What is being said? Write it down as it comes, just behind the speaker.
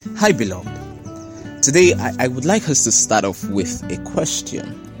Hi, beloved. Today, I would like us to start off with a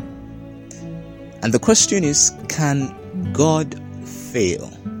question. And the question is, can God fail?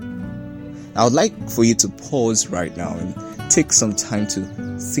 I would like for you to pause right now and take some time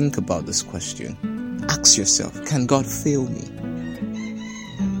to think about this question. Ask yourself, can God fail me?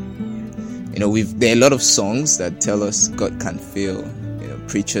 There are a lot of songs that tell us God can fail.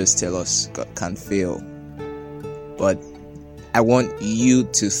 Preachers tell us God can fail. But I want you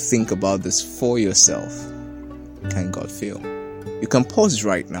to think about this for yourself. Can God fail? You can pause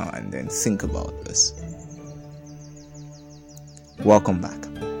right now and then think about this. Welcome back.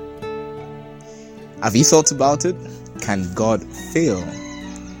 Have you thought about it? Can God fail?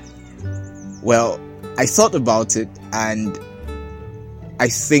 Well, I thought about it and I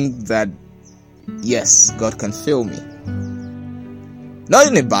think that yes, God can fail me. Not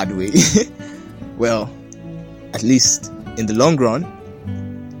in a bad way. Well, at least in the long run.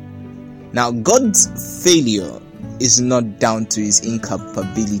 Now, God's failure is not down to his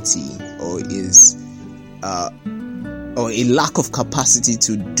incapability or a lack of capacity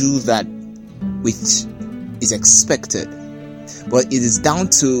to do that which is expected, but it is down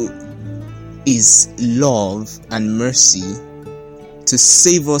to his love and mercy to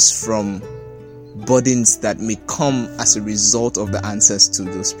save us from burdens that may come as a result of the answers to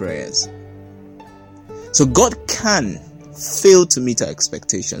those prayers. So God can fail to meet our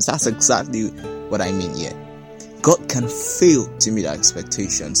expectations. That's exactly what I mean here. God can fail to meet our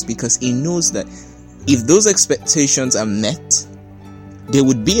expectations because he knows that if those expectations are met, they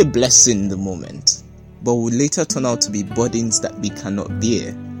would be a blessing in the moment, but will later turn out to be burdens that we cannot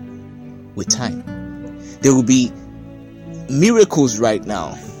bear with time. There will be miracles right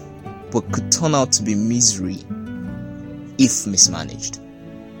now, but could turn out to be misery if mismanaged.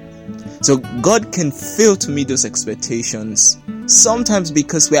 So God can fail to meet those expectations sometimes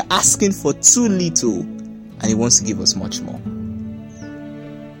because we're asking for too little and he wants to give us much more.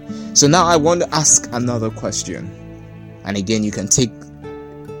 So now I want to ask another question. And again, you can take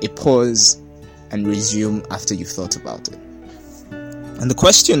a pause and resume after you've thought about it. And the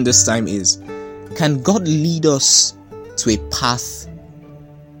question this time is, can God lead us to a path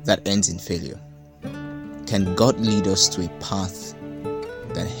that ends in failure? Can God lead us to a path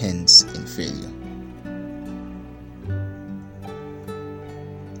that ends in failure?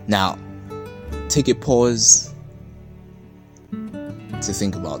 Now, take a pause to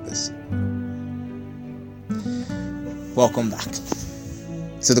think about this. Welcome back.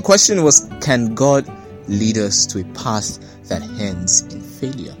 So the question was, can God lead us to a path that ends in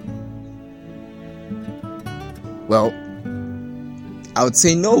failure? Well, I would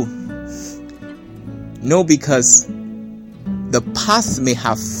say no. No, because the path may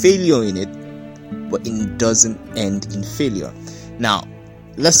have failure in it, but it doesn't end in failure. Now,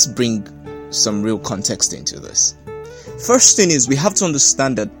 let's bring some real context into this. First thing is, we have to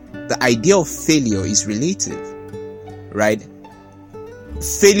understand that the idea of failure is relative, right?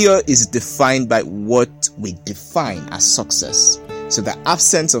 Failure is defined by what we define as success. So the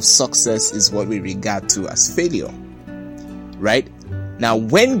absence of success is what we regard to as failure, right? Now,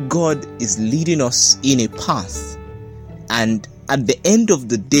 when God is leading us in a path, and at the end of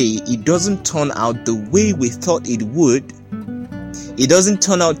the day, it doesn't turn out the way we thought it would, it doesn't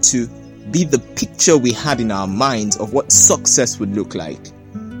turn out to be the picture we had in our minds of what success would look like,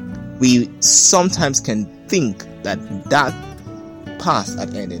 we sometimes can think that path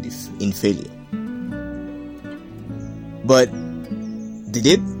had ended in failure. But did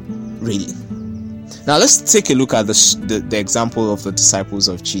it really? Now let's take a look at the example of the disciples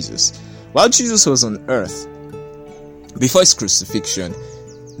of Jesus. While Jesus was on earth, before his crucifixion,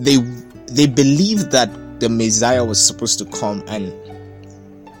 they believed that the Messiah was supposed to come and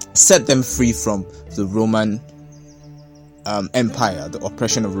set them free from the Roman Empire, the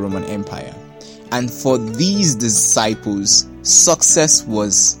oppression of the Roman Empire. And for these disciples, success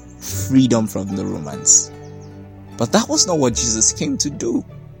was freedom from the Romans. But that was not what Jesus came to do.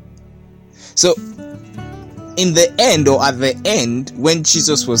 So, in the end, or at the end, when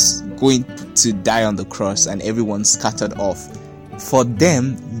Jesus was going to die on the cross and everyone scattered off, for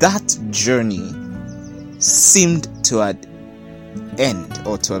them, that journey seemed to have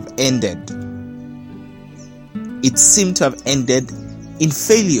ended. It seemed to have ended in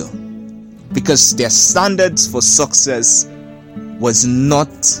failure, because their standards for success was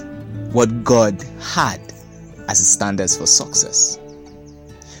not what God had as the standards for success.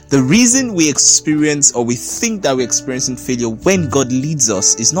 The reason we experience, or we think that we're experiencing failure when God leads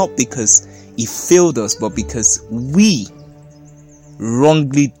us, is not because he failed us, but because we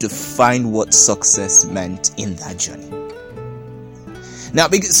wrongly defined what success meant in that journey. Now,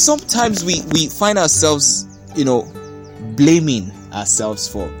 because sometimes we find ourselves, blaming ourselves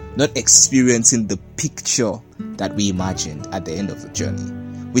for not experiencing the picture that we imagined at the end of the journey.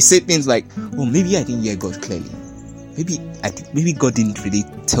 We say things like, oh, maybe I didn't hear God clearly. Maybe God didn't really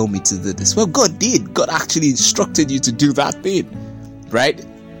tell me to do this. Well, God did. God actually instructed you to do that thing, right?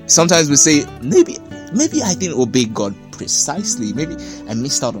 Sometimes we say, maybe I didn't obey God precisely. Maybe I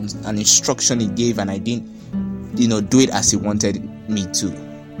missed out on an instruction He gave and I didn't, do it as He wanted me to.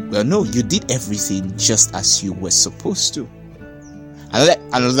 Well, no, you did everything just as you were supposed to.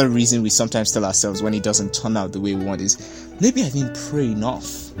 Another reason we sometimes tell ourselves when it doesn't turn out the way we want is, maybe I didn't pray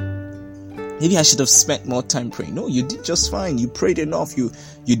enough. Maybe I should have spent more time praying. No, you did just fine. You prayed enough. You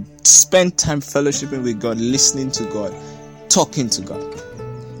spent time fellowshipping with God, listening to God, talking to God.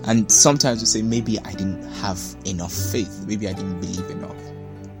 And sometimes we say, maybe I didn't have enough faith. Maybe I didn't believe enough.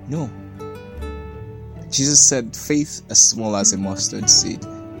 No. Jesus said, faith as small as a mustard seed.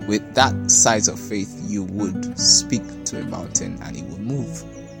 With that size of faith, you would speak to a mountain and it would move.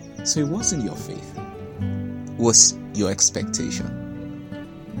 So it wasn't your faith. It was your expectation.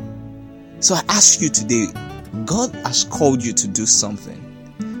 So I ask you today, God has called you to do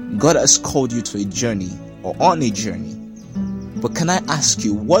something. God has called you to a journey or on a journey. But can I ask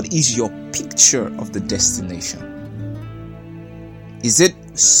you, what is your picture of the destination? Is it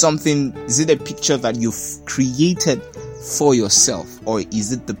a picture that you've created for yourself, or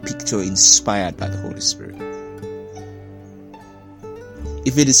is it the picture inspired by the Holy Spirit?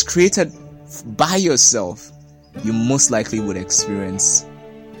 If it is created by yourself, you most likely would experience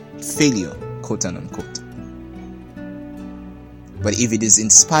failure, quote and unquote. But if it is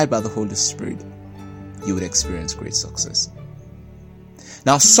inspired by the Holy Spirit, you would experience great success.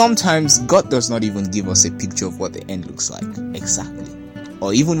 Now, sometimes God does not even give us a picture of what the end looks like exactly,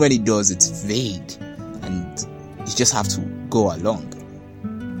 or even when He does, it's vague and you just have to go along.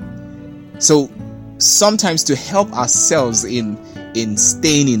 So sometimes to help ourselves in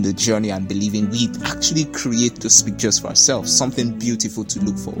staying in the journey and believing, we actually create those pictures for ourselves, something beautiful to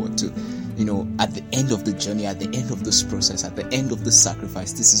look forward to. At the end of the journey, at the end of this process, at the end of the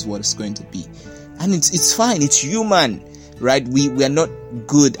sacrifice, this is what it's going to be. And it's fine, it's human, right? We are not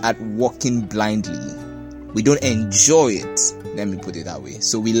good at walking blindly. We don't enjoy it, let me put it that way.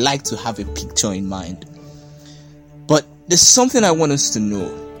 So we like to have a picture in mind. But there's something I want us to know,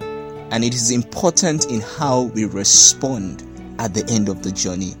 and it is important in how we respond at the end of the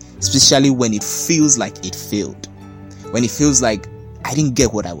journey, especially when it feels like it failed, when it feels like I didn't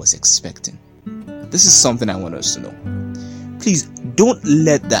get what I was expecting. This is something I want us to know. Please don't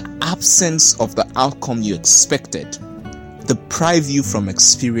let the absence of the outcome you expected deprive you from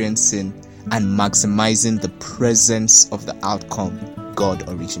experiencing and maximizing the presence of the outcome God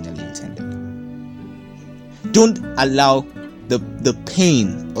originally intended. Don't allow the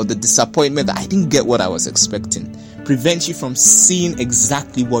pain or the disappointment that I didn't get what I was expecting prevent you from seeing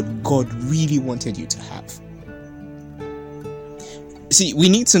exactly what God really wanted you to have. See, we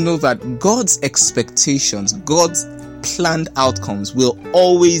need to know that God's expectations, God's planned outcomes will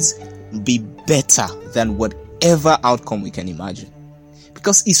always be better than whatever outcome we can imagine.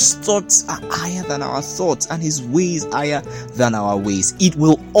 Because His thoughts are higher than our thoughts and His ways higher than our ways. It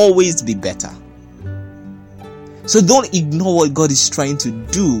will always be better. So don't ignore what God is trying to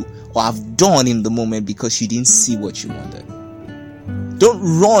do or have done in the moment because you didn't see what you wanted. Don't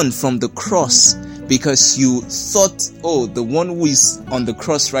run from the cross because you thought, oh, the one who is on the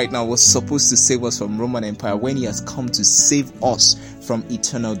cross right now was supposed to save us from Roman Empire, when He has come to save us from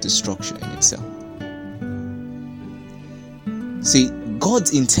eternal destruction in itself. See,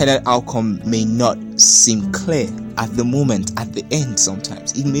 God's intended outcome may not seem clear at the moment, at the end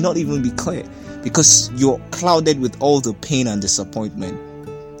sometimes. It may not even be clear because you're clouded with all the pain and disappointment.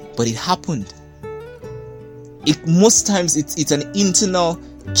 But it happened. Most times it's an internal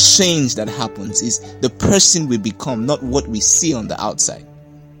change that happens. Is the person we become, not what we see on the outside.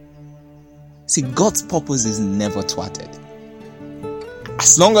 See, God's purpose is never thwarted.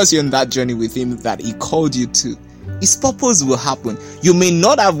 As long as you're in that journey with Him that He called you to, His purpose will happen. You may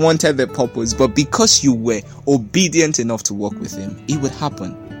not have wanted the purpose, but because you were obedient enough to walk with Him, it would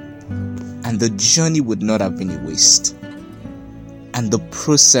happen. And the journey would not have been a waste. And the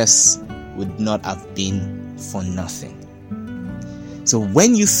process would not have been for nothing. So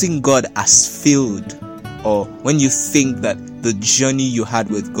when you think God has failed, or when you think that the journey you had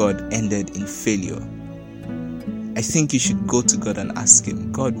with God ended in failure, I think you should go to God and ask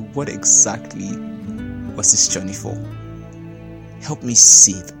Him, God, what exactly was this journey for? Help me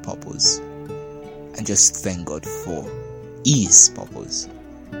see the purpose, and just thank God for His purpose.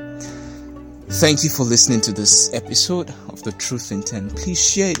 Thank you for listening to this episode of The Truth in 10. Please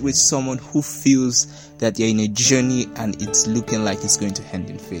share it with someone who feels that they're in a journey and it's looking like it's going to end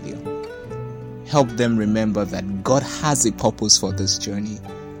in failure. Help them remember that God has a purpose for this journey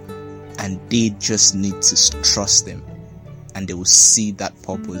and they just need to trust Him, and they will see that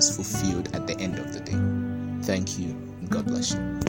purpose fulfilled at the end of the day. Thank you, and God bless you.